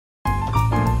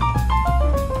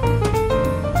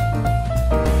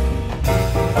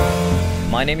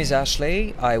My name is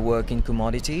Ashley. I work in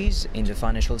commodities in the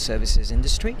financial services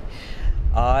industry.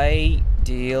 I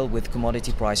deal with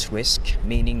commodity price risk,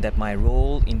 meaning that my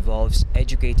role involves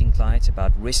educating clients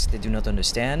about risks they do not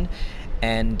understand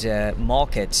and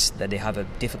markets that they have a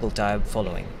difficult time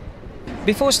following.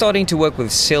 Before starting to work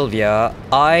with Sylvia,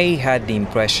 I had the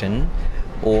impression,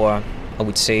 or I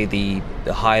would say the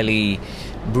highly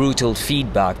brutal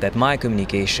feedback, that my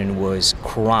communication was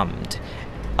crammed.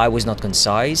 I was not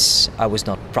concise, I was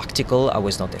not practical, I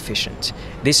was not efficient.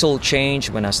 This all changed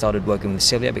when I started working with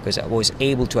Sylvia because I was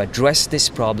able to address this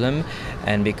problem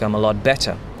and become a lot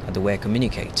better at the way I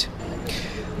communicate.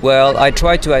 Well, I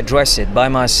tried to address it by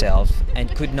myself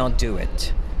and could not do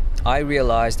it. I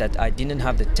realized that I didn't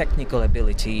have the technical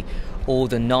ability or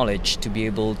the knowledge to be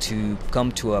able to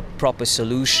come to a proper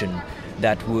solution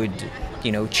that would,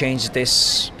 change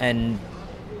this and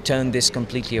turn this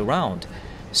completely around.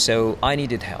 So I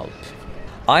needed help.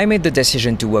 I made the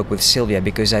decision to work with Sylvia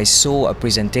because I saw a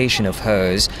presentation of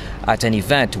hers at an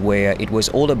event where it was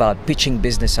all about pitching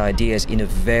business ideas in a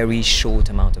very short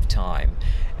amount of time.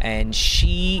 And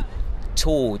she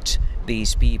taught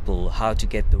these people how to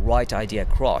get the right idea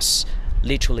across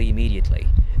literally immediately.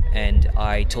 And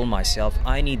I told myself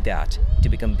I need that to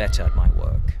become better at my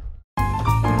work.